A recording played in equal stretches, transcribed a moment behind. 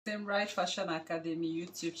Same Right Fashion Academy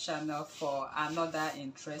YouTube channel for another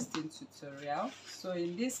interesting tutorial. So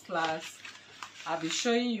in this class I'll be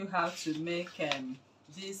showing you how to make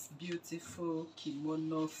this beautiful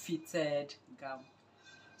kimono fitted gown.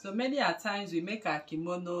 So many a times we make our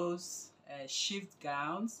kimonos shift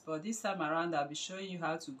gowns, but this time around I'll be showing you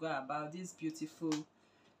how to go about this beautiful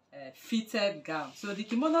fitted gown. So the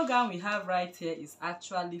kimono gown we have right here is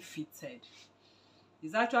actually fitted.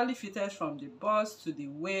 It's actually fitted from the bust to the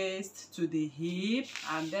waist to the hip,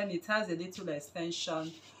 and then it has a little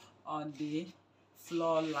extension on the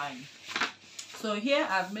floor line. So here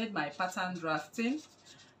I've made my pattern drafting,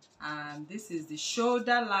 and this is the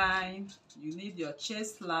shoulder line. You need your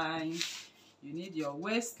chest line, you need your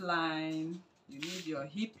waistline, you need your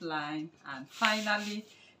hip line, and finally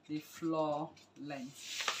the floor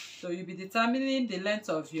length. So you'll be determining the length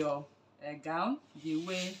of your gown the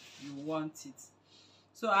way you want it.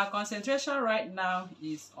 So our concentration right now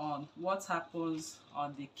is on what happens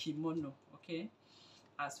on the kimono, okay,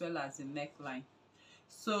 as well as the neckline.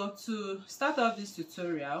 So to start off this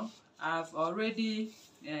tutorial, I've already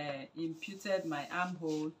imputed my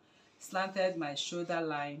armhole, slanted my shoulder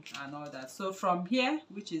line and all that. So from here,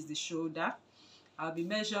 which is the shoulder, I'll be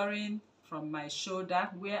measuring from my shoulder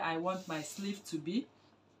where I want my sleeve to be.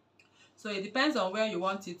 So it depends on where you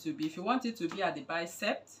want it to be. If you want it to be at the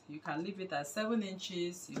bicep, you can leave it at 7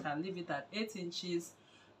 inches, you can leave it at 8 inches.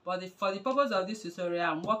 But for the purpose of this tutorial,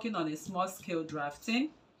 I'm working on a small scale drafting.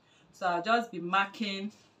 So I'll just be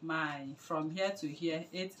marking my from here to here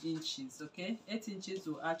 8 inches, okay? 8 inches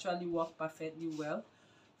will actually work perfectly well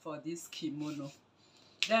for this kimono.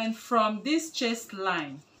 Then from this chest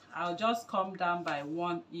line, I'll just come down by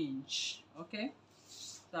 1 inch, okay?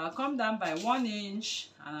 So I'll come down by 1 inch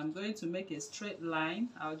and I'm going to make a straight line.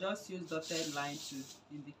 I'll just use dotted line to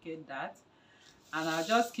indicate that. And I'll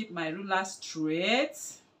just keep my ruler straight.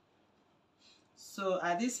 So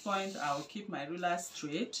at this point, I'll keep my ruler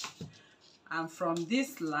straight. And from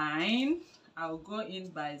this line, I'll go in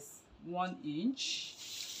by 1 inch.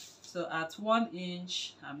 So at 1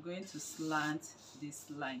 inch, I'm going to slant this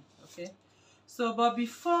line, okay? So, but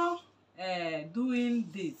before doing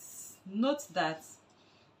this, note that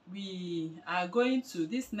we are going to,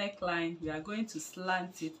 this neckline, we are going to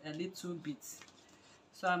slant it a little bit.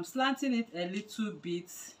 So I'm slanting it a little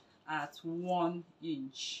bit at 1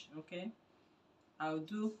 inch, okay? I'll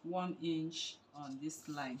do 1 inch on this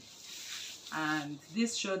line. And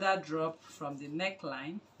this shoulder drop from the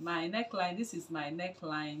neckline, my neckline, this is my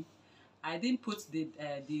neckline. I didn't put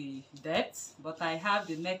the depth, but I have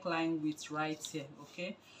the neckline width right here,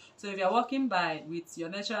 okay? So if you're working with your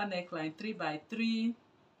natural neckline, 3 by 3,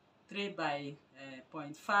 3 by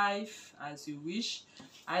 0.5 as you wish.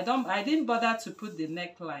 I didn't bother to put the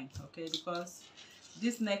neckline, okay, because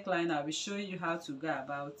this neckline I'll be showing you how to go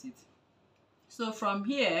about it. So from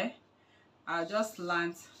here I'll just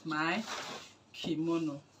slant my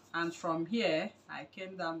kimono, and from here I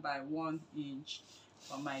came down by 1 inch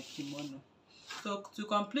for my kimono. So to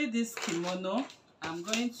complete this kimono, I'm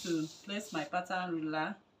going to place my pattern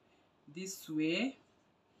ruler this way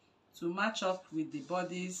to match up with the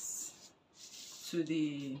bodies to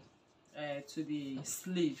the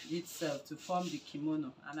sleeve itself to form the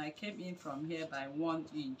kimono, and I came in from here by 1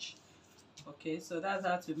 inch. Okay, so that's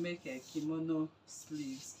how to make a kimono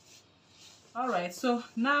sleeves. All right, so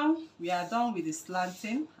now we are done with the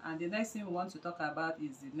slanting, and the next thing we want to talk about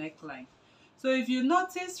is the neckline. So if you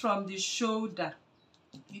notice from the shoulder,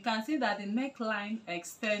 you can see that the neckline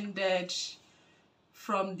extended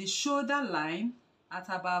from the shoulder line at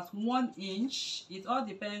about 1 inch. It all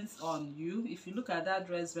depends on you. If you look at that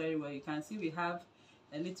dress very well, you can see we have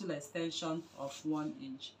a little extension of 1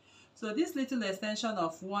 inch. So this little extension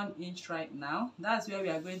of 1 inch right now, that's where we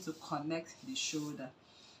are going to connect the shoulder.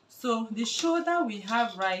 So the shoulder we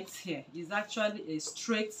have right here is actually a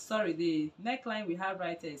straight, the neckline we have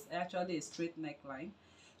right here is actually a straight neckline.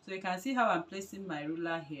 So you can see how I'm placing my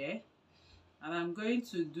ruler here. And I'm going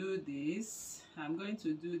to do this,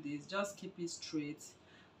 just keep it straight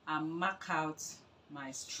and mark out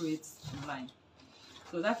my straight line.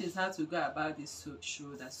 So that is how to go about this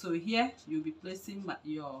shoulder. So here you'll be placing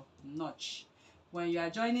your notch. When you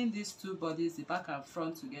are joining these two bodies, the back and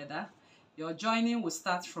front together, your joining will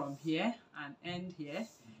start from here and end here,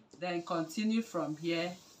 then continue from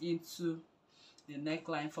here into the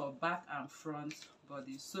neckline for back and front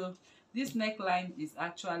body. So this neckline is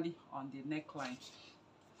actually on the neckline,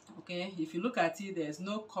 okay? If you look at it, there's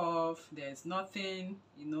no curve, there's nothing,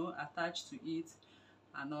 you know, attached to it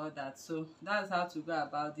and all that. So that's how to go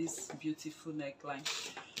about this beautiful neckline.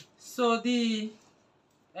 So the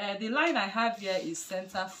line I have here is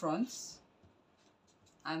center front,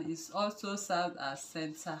 and it's also served as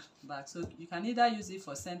center back. So you can either use it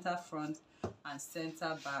for center front and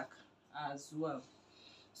center back as well.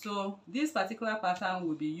 So this particular pattern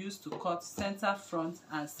will be used to cut center front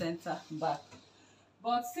and center back.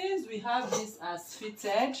 But since we have this as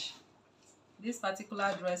fitted, this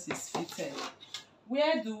particular dress is fitted,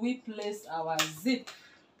 where do we place our zip?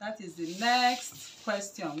 That is the next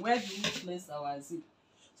question. Where do we place our zip?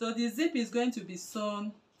 So the zip is going to be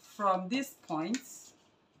sewn from this point.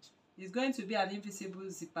 It's going to be an invisible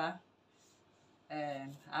zipper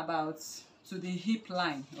about to the hip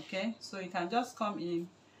line, okay? So you can just come in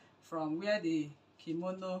from where the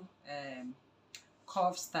kimono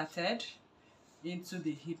curve started into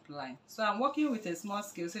the hip line. So I'm working with a small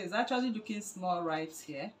scale, so it's actually looking small right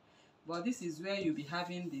here, but this is where you'll be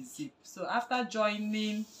having the zip. So after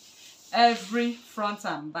joining every front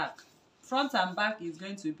and back is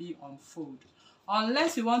going to be on fold,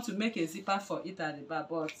 unless you want to make a zipper for it at the back,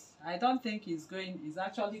 but I don't think it's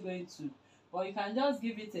actually going to, but you can just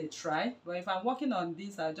give it a try. But if I'm working on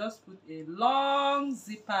this, I'll just put a long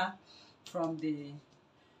zipper from the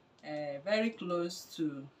very close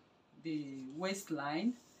to the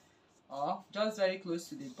waistline, or just very close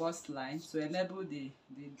to the bust line, to enable the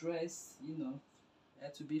dress, you know,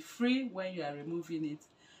 to be free when you are removing it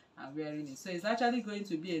and wearing it. So it's actually going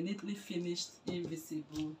to be a neatly finished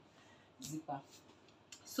invisible zipper.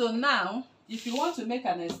 So now if you want to make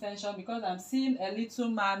an extension, because I'm seeing a little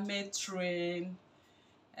mermaid train,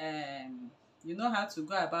 you know how to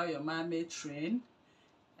go about your mermaid train,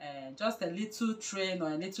 just a little train or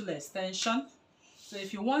a little extension. So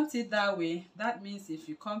if you want it that way, that means if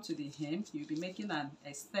you come to the hem, you'll be making an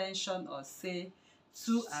extension of say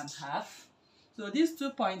 2.5. So this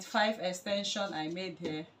 2.5 extension I made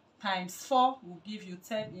here times 4 will give you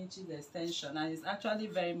 10 inches extension, and it's actually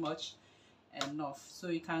very much enough. So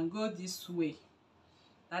you can go this way.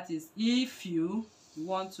 That is if you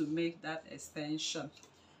want to make that extension.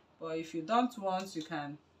 But if you don't want, you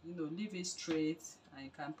can, you know, leave it straight, and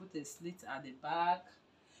you can put a slit at the back.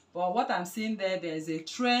 But what I'm seeing there's a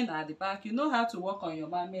train at the back. You know how to work on your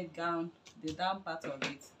mermaid gown, the down part of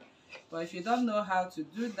it. But if you don't know how to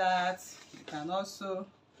do that, you can also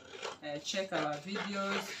check our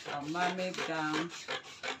videos on mermaid gown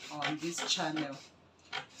on this channel.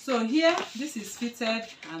 So here, this is fitted,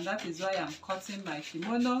 and that is why I'm cutting my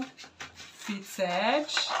kimono fitted.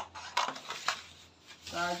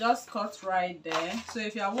 So I'll just cut right there. So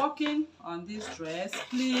if you are working on this dress,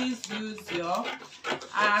 please use your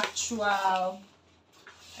actual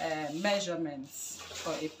measurements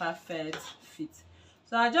for a perfect fit.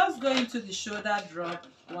 So I'll just go into the shoulder drop.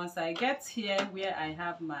 Once I get here where I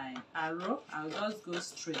have my arrow, I'll just go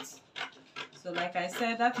straight. So like I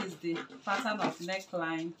said, that is the pattern of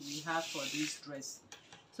neckline we have for this dress.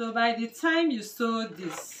 So by the time you sew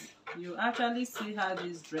this, you actually see how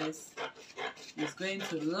this dress is going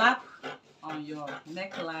to lap on your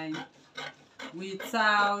neckline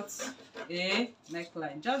without a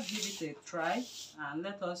neckline. Just give it a try and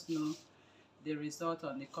let us know the result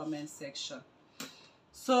on the comment section.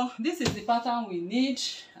 So this is the pattern we need,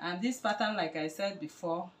 and this pattern, like I said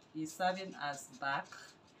before, is serving as back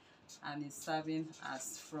and is serving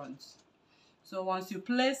as front. So once you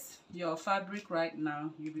place your fabric right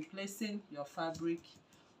now, you'll be placing your fabric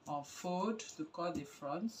on fold to cut the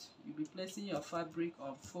front. You'll be placing your fabric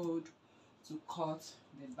on fold to cut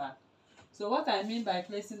the back. So what I mean by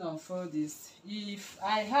placing on fold is, if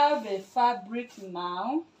I have a fabric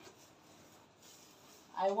now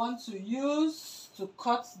I want to use to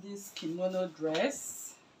cut this kimono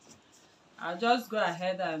dress, I'll just go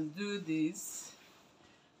ahead and do this.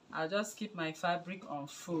 I'll just keep my fabric on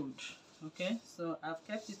fold. Okay, so I've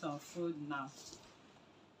kept it on fold now.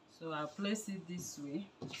 So I'll place it this way,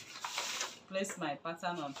 place my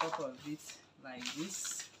pattern on top of it like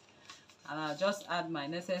this, and I'll just add my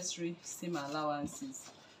necessary seam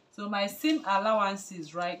allowances. So my seam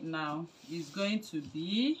allowances right now is going to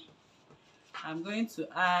be, I'm going to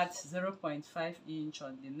add 0.5 inch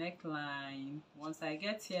on the neckline. Once I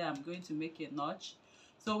get here, I'm going to make a notch.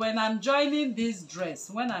 So when I'm joining this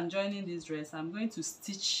dress, I'm going to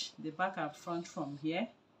stitch the back and front from here.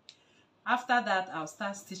 After that, I'll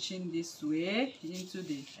start stitching this way into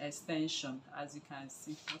the extension, as you can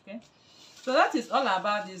see. Okay, so that is all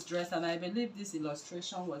about this dress, and I believe this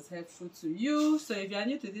illustration was helpful to you. So if you are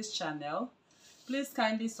new to this channel, please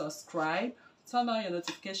kindly subscribe, turn on your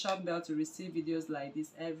notification bell to receive videos like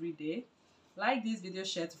this every day. Like this video,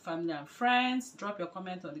 share to family and friends, drop your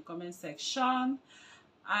comment on the comment section,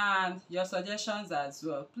 and your suggestions as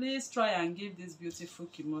well. Please try and give this beautiful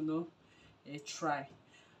kimono a try.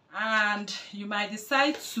 And you might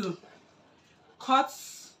decide to cut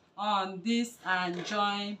on this and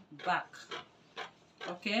join back.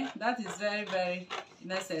 Okay, that is very, very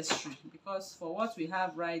necessary, because for what we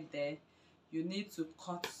have right there, you need to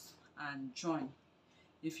cut and join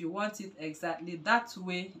if you want it exactly that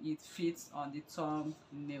way it fits on the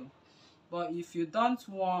thumbnail. But if you don't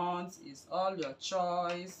want, it's all your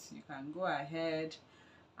choice. You can go ahead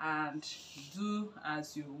and do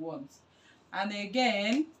as you want. And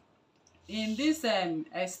again, in this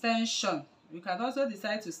extension, you can also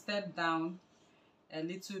decide to step down a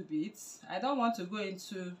little bit. I don't want to go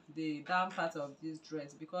into the down part of this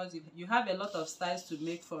dress because you have a lot of styles to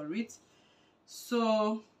make for it.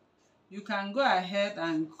 So you can go ahead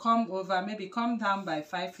and come over, maybe come down by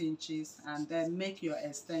 5 inches and then make your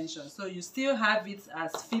extension, so you still have it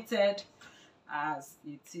as fitted as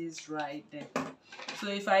it is right there. So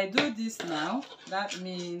if I do this now, that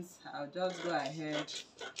means I'll just go ahead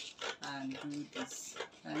and do this.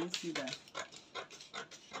 Can you see that?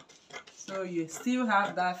 So you still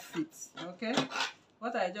have that fit. Okay,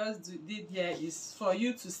 what I just did here is for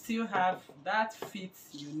you to still have that fit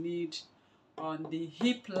you need on the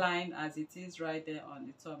hip line as it is right there on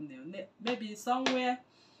the thumbnail. Maybe somewhere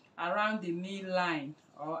around the knee line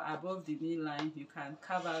or above the knee line, you can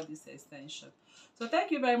carve out this extension. So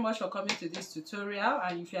thank you very much for coming to this tutorial,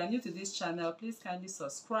 and if you are new to this channel, please kindly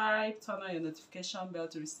subscribe, turn on your notification bell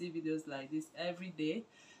to receive videos like this every day.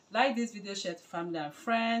 Like this video, share to family and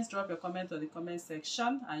friends, drop your comment on the comment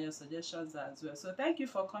section and your suggestions as well. So thank you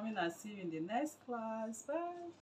for coming, and see you in the next class. Bye.